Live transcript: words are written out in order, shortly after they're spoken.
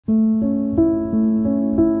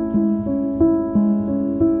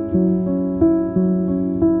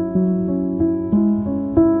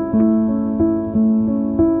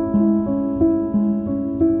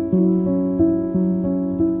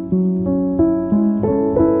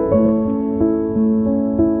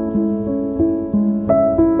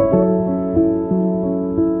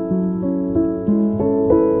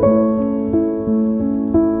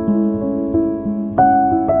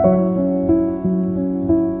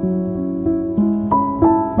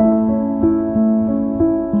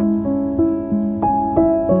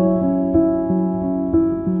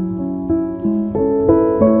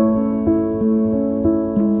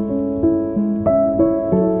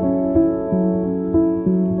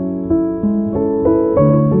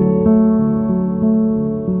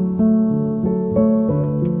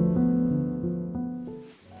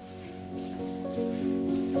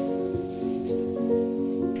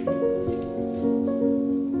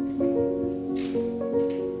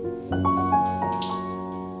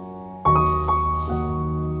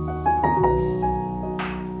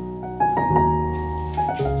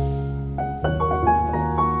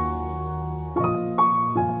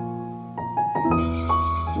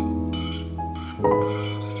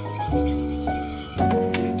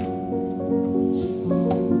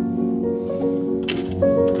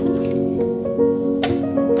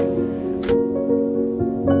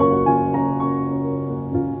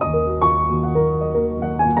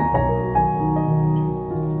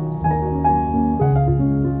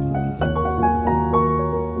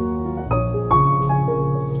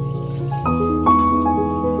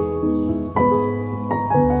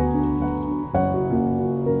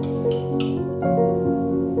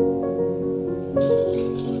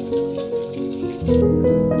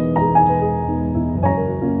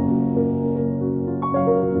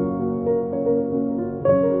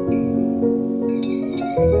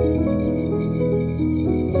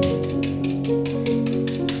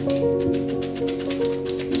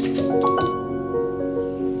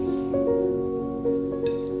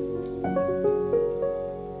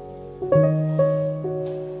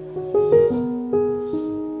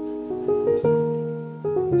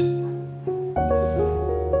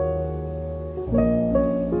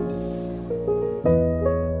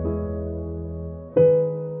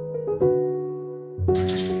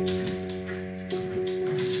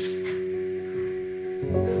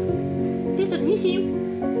Куси.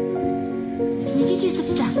 Неси Честер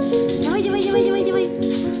сюда. Давай, давай, давай, давай, давай.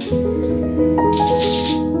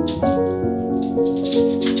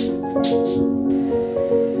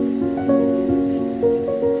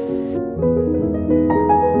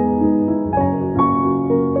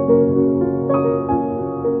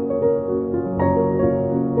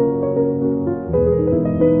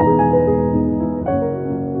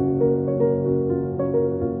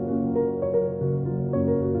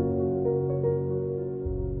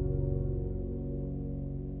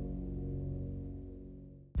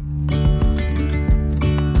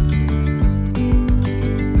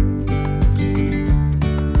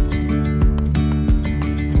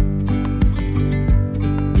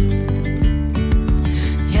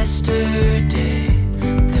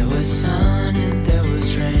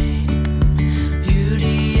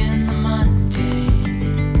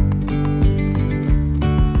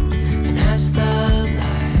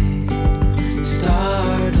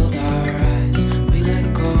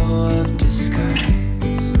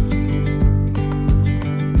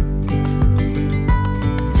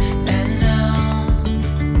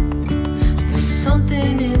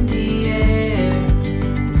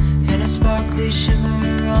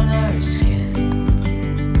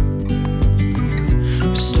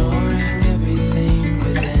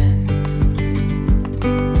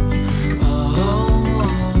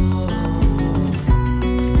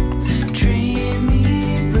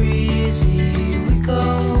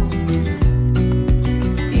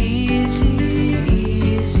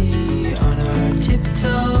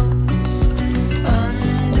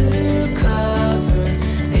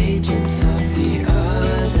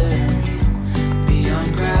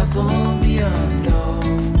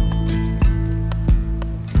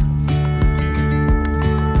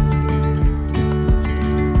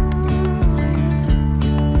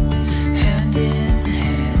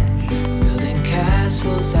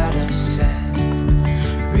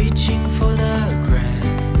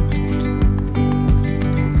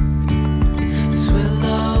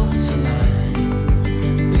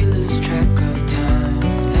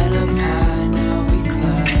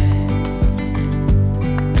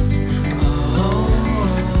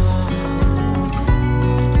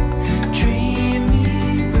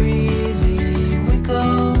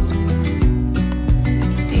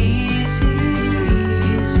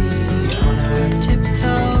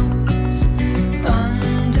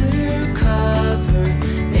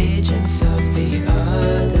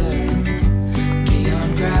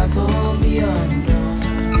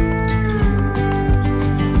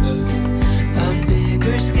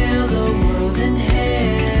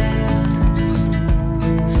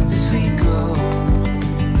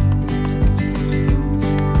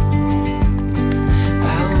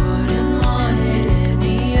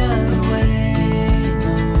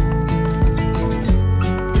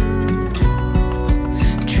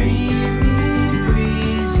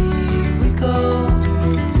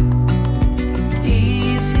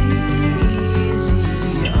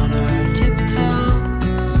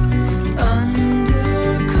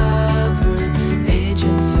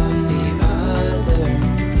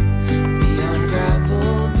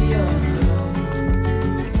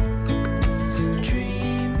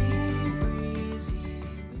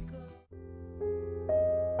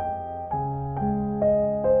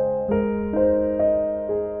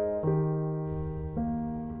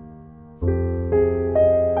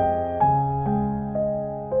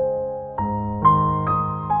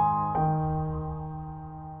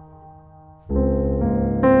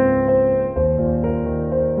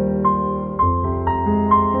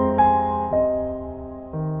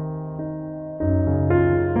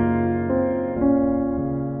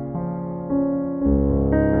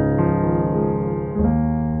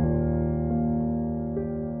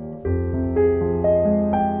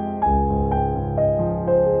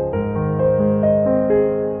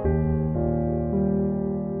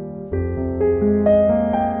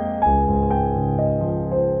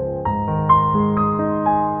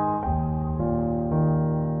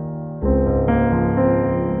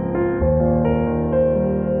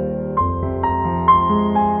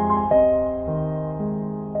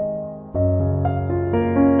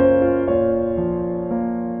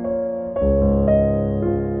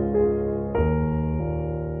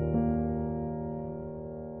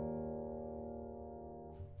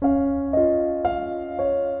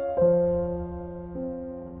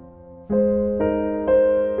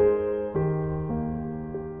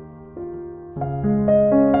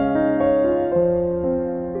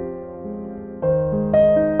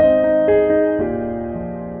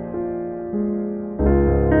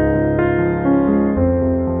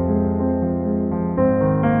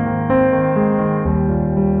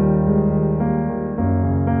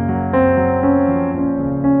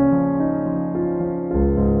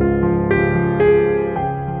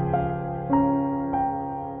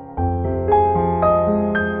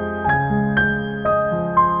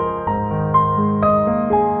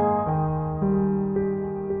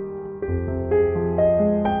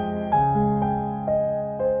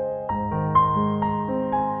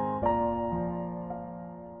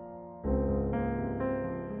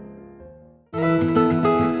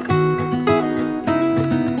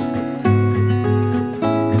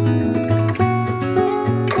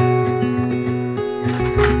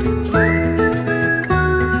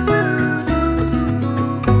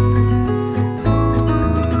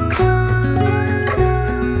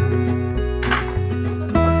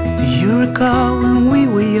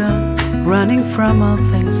 overcome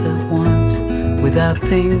all things at once without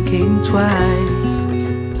thinking twice.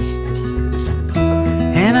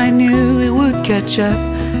 And I knew it would catch up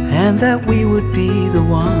and that we would be the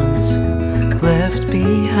ones left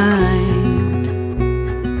behind.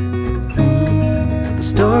 The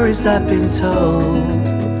stories I've been told,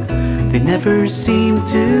 they never seem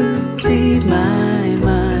to leave my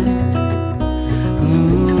mind.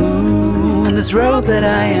 And this road that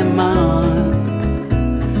I am on,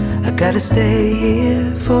 I gotta stay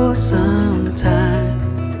here for some time.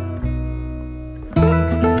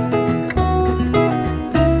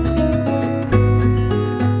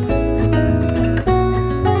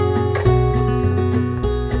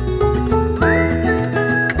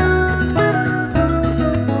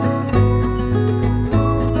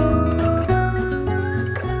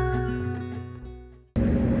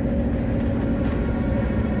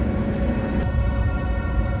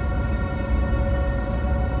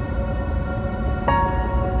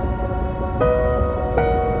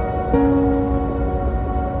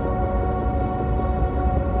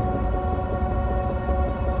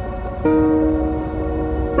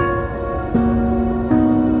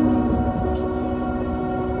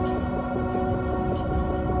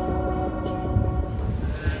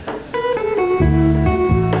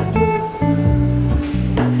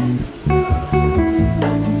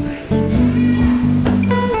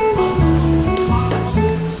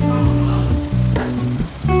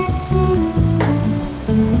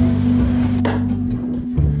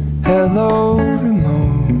 Hello,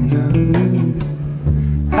 Ramona.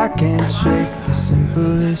 I can't shake the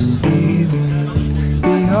simplest feeling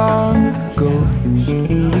beyond the ghost.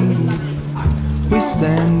 We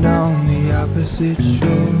stand on the opposite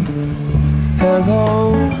shore.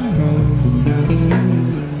 Hello, Ramona.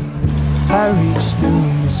 I reach through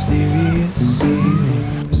mysterious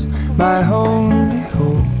ceilings, my only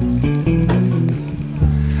hope.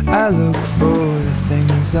 I look for the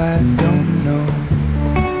things I don't know.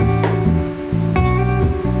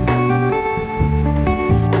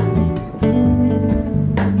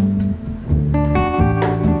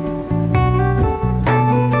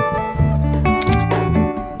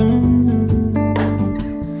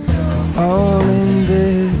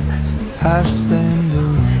 I stand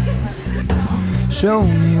alone. Show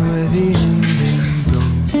me where the ending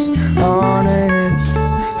goes.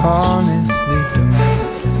 Honestly don't.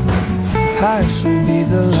 I should be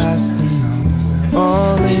the last to know.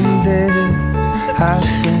 All in this, I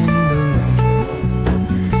stand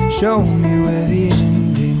alone. Show me where the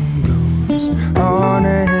ending goes.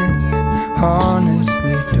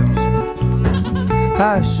 Honestly don't.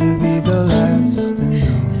 I should be the last to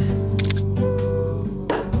know.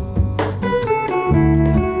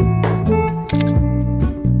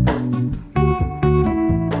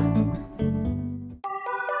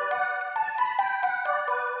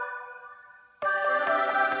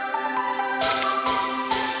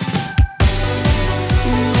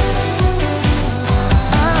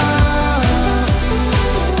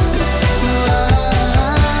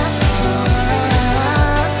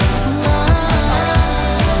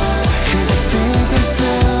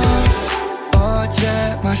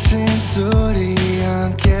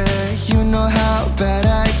 You know how bad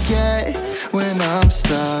I get when I'm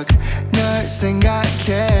stuck. 널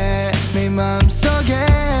생각해 내 맘속엔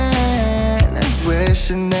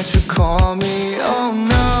wishing that you call me. Oh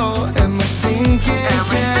no, am I thinking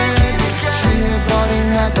again?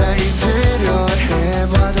 취해버린 나다 잊으려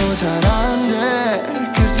해봐도 잘 안 돼.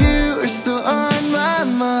 Cause you are still on my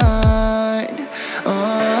mind.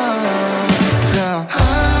 Down.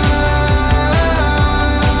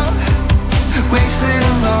 Wasted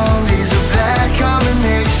alone is a bad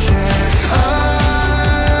combination.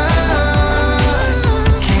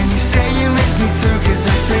 Can you say you miss me too? Cause I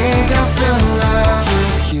think I'm still in love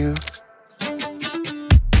with you.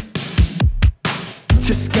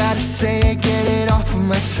 Just gotta say it, get it off of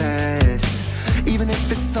my chest. Even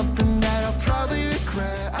if it's something